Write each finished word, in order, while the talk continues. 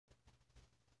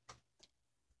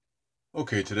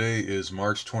Okay, today is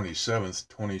March 27th,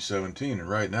 2017, and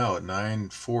right now at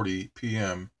 9:40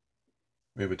 p.m.,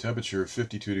 we have a temperature of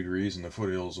 52 degrees in the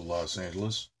foothills of Los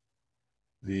Angeles.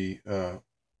 The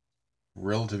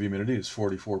relative humidity is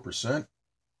 44%.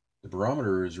 The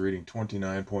barometer is reading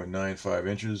 29.95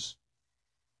 inches,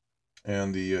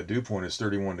 and the dew point is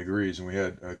 31 degrees. And we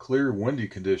had clear, windy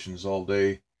conditions all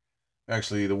day.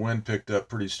 Actually, the wind picked up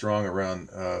pretty strong around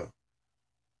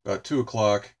about 2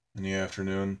 o'clock in the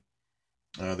afternoon.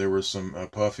 There were some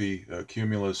puffy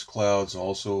cumulus clouds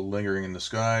also lingering in the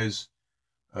skies.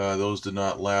 Those did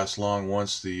not last long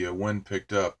once the wind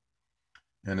picked up.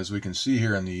 And as we can see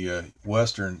here in the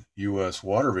western U.S.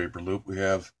 water vapor loop, we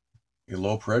have a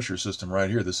low pressure system right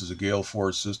here. This is a gale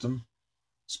force system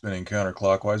spinning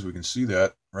counterclockwise. We can see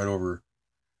that right over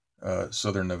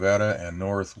southern Nevada and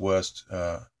northwest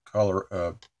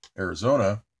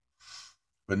Arizona.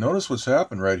 But notice what's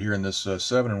happened right here in this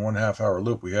 7.5 hour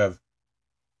loop. We have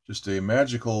just a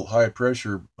magical high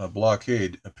pressure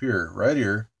blockade appear right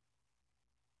here.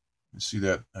 You see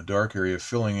that dark area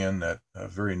filling in that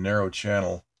very narrow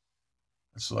channel.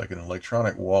 It's like an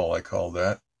electronic wall, I call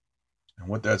that. And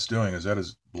what that's doing is that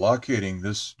is blockading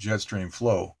this jet stream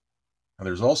flow. Now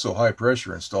there's also high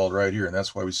pressure installed right here, and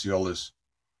that's why we see all this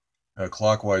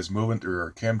clockwise movement. There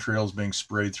are chemtrails being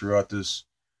sprayed throughout this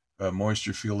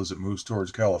moisture field as it moves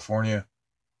towards California.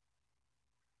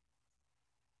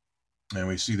 And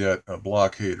we see that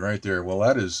blockade right there. Well,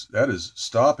 that is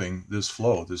stopping this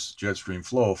flow, this jet stream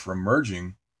flow, from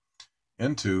merging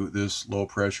into this low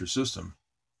pressure system.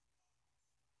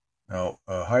 Now,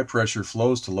 high pressure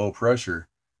flows to low pressure,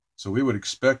 so we would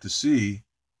expect to see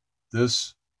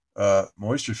this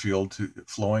moisture field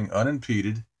flowing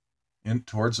unimpeded in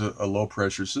towards a low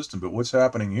pressure system. But what's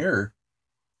happening here?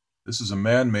 This is a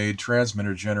man-made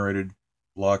transmitter-generated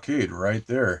blockade right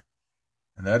there.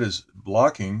 And that is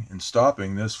blocking and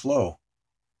stopping this flow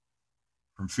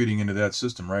from feeding into that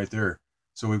system right there.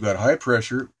 So we've got high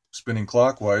pressure spinning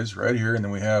clockwise right here, and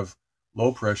then we have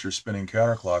low pressure spinning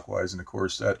counterclockwise, and of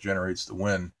course that generates the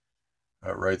wind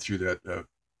right through that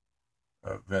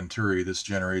venturi. This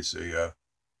generates a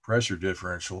pressure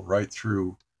differential right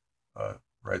through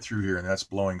here, and that's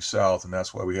blowing south, and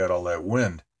that's why we had all that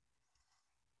wind.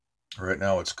 Right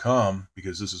now it's calm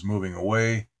because this is moving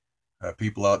away.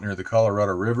 People out near the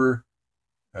Colorado River,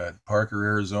 Parker,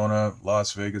 Arizona,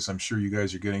 Las Vegas, I'm sure you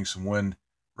guys are getting some wind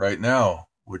right now.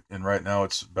 And right now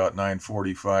it's about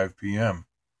 9:45 p.m.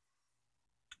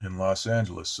 in Los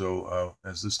Angeles. So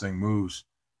as this thing moves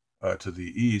to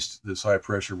the east, this high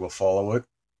pressure will follow it.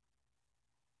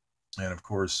 And of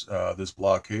course, this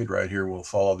blockade right here will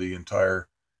follow the entire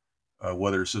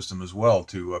weather system as well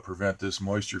to prevent this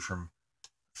moisture from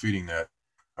feeding that.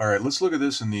 All right, let's look at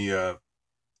this in the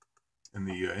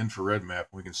infrared map.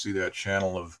 We can see that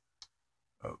channel of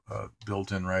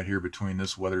built in right here between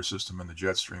this weather system and the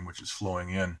jet stream, which is flowing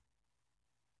in.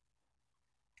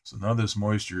 So none of this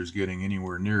moisture is getting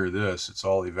anywhere near this. It's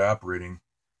all evaporating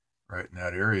right in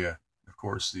that area. Of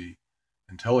course, the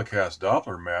Intellicast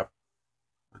Doppler map,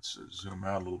 let's zoom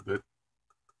out a little bit.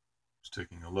 Just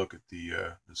taking a look at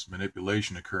the this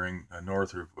manipulation occurring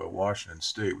north of Washington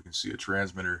State. We can see a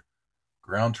transmitter,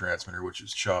 ground transmitter, which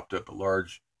has chopped up a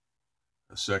large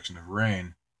section of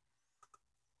rain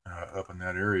up in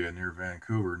that area near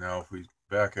Vancouver. Now, if we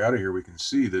back out of here, we can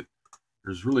see that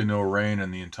there's really no rain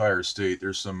in the entire state.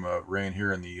 There's some rain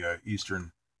here in the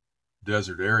eastern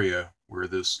desert area where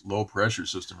this low pressure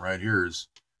system right here is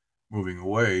moving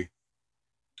away.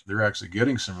 They're actually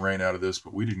getting some rain out of this,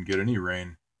 but we didn't get any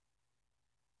rain.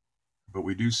 But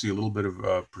we do see a little bit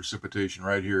of precipitation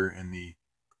right here in the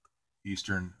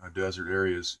eastern desert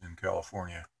areas in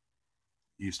California.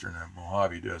 Eastern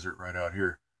Mojave Desert right out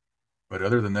here. But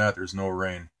other than that, there's no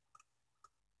rain.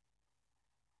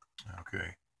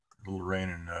 Okay, a little rain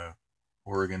in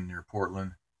Oregon near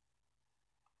Portland.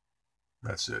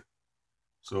 That's it.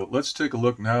 So let's take a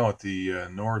look now at the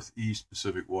northeast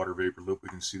Pacific water vapor loop. We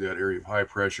can see that area of high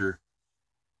pressure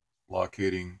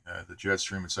blockading the jet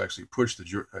stream. It's actually pushed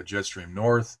the jet stream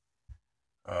north.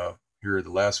 Here, the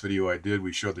last video I did,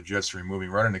 we showed the jet stream moving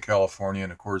right into California,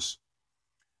 and of course,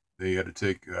 they had to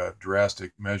take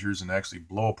drastic measures and actually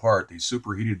blow apart. They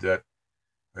superheated that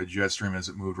jet stream as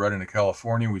it moved right into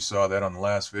California. We saw that on the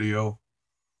last video.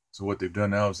 So what they've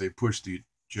done now is they pushed the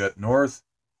jet north,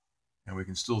 and we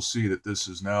can still see that this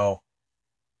is now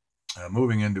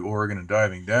moving into Oregon and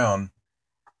diving down.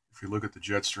 If you look at the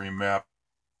jet stream map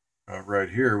right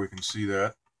here, we can see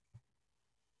that.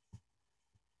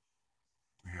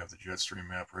 We have the jet stream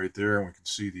map right there, and we can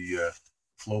see the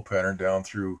flow pattern down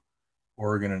through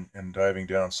Oregon and diving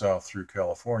down south through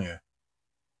California.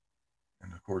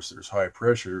 And of course, there's high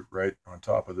pressure right on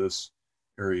top of this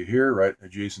area here, right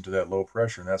adjacent to that low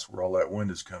pressure, and that's where all that wind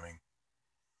is coming.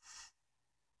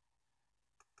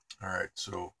 All right,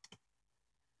 so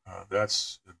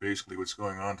that's basically what's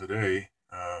going on today.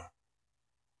 You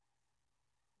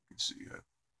can see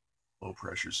a low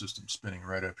pressure system spinning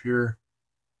right up here.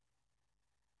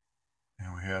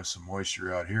 And we have some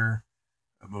moisture out here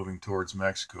moving towards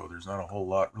Mexico. There's not a whole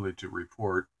lot really to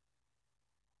report.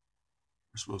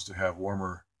 We're supposed to have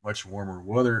much warmer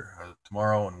weather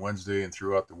tomorrow and Wednesday and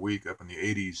throughout the week, up in the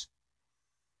 80s.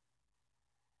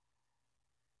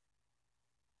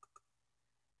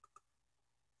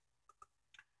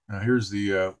 Now here's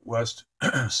the west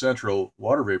central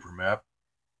water vapor map,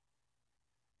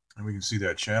 and we can see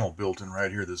that channel built in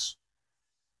right here, this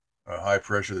high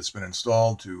pressure that's been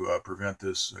installed to prevent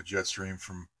this jet stream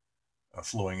from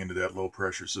flowing into that low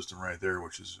pressure system right there,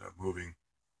 which is moving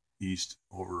east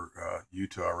over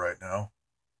Utah right now.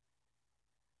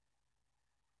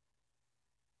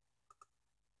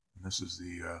 And this is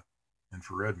the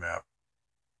infrared map.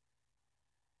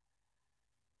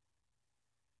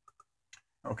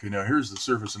 Okay, now here's the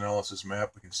surface analysis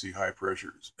map. We can see high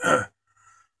pressures,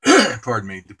 pardon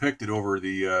me, depicted over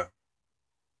the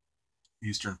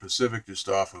eastern Pacific, just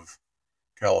off of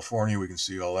California. We can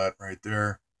see all that right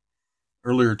there.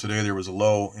 Earlier today, there was a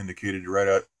low indicated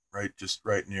just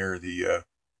right near the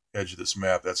edge of this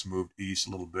map. That's moved east a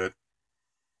little bit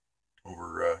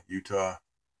over Utah.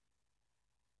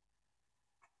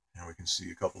 And we can see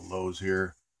a couple of lows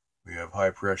here. We have high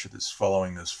pressure that's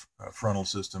following this frontal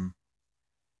system,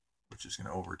 which is going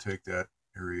to overtake that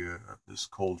area of this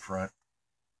cold front.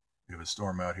 We have a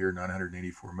storm out here,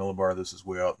 984 millibar. This is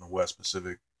way out in the West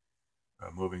Pacific,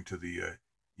 moving to the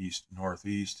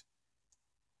east-northeast.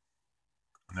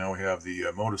 Now we have the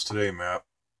MODIS Today map,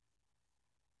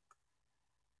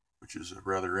 which is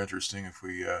rather interesting. If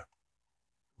we go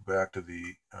back to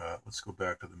the, let's go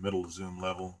back to the middle zoom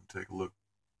level and take a look.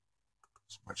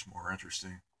 It's much more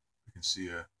interesting. We can see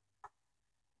a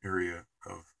area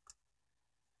of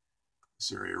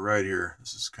this area right here.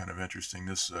 This is kind of interesting.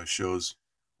 This shows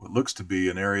what looks to be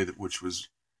an area which was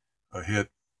a hit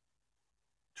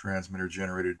transmitter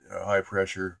generated high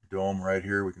pressure dome right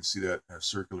here. We can see that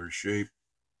circular shape.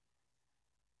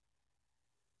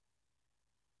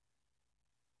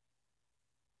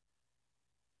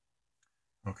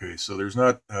 Okay, so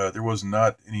there was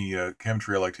not any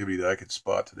chemtrail activity that I could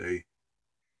spot today.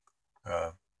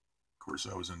 Of course,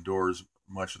 I was indoors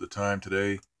much of the time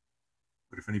today.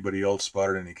 But if anybody else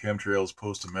spotted any chemtrails,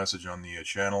 post a message on the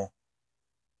channel.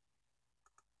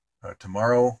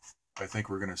 Tomorrow, I think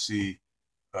we're going to see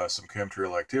some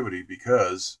chemtrail activity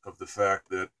because of the fact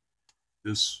that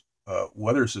this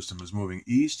weather system is moving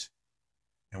east,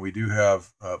 and we do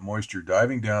have moisture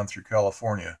diving down through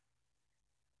California.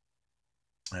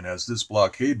 And as this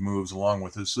blockade moves along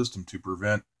with this system to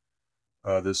prevent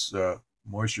this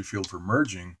moisture field from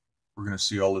merging, we're going to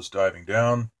see all this diving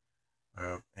down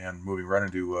and moving right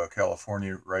into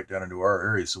California, right down into our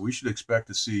area. So we should expect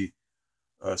to see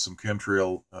some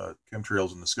chemtrails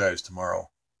in the skies tomorrow.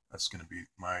 That's going to be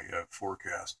my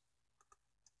forecast.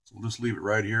 So we'll just leave it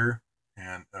right here,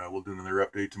 and we'll do another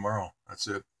update tomorrow. That's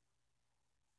it.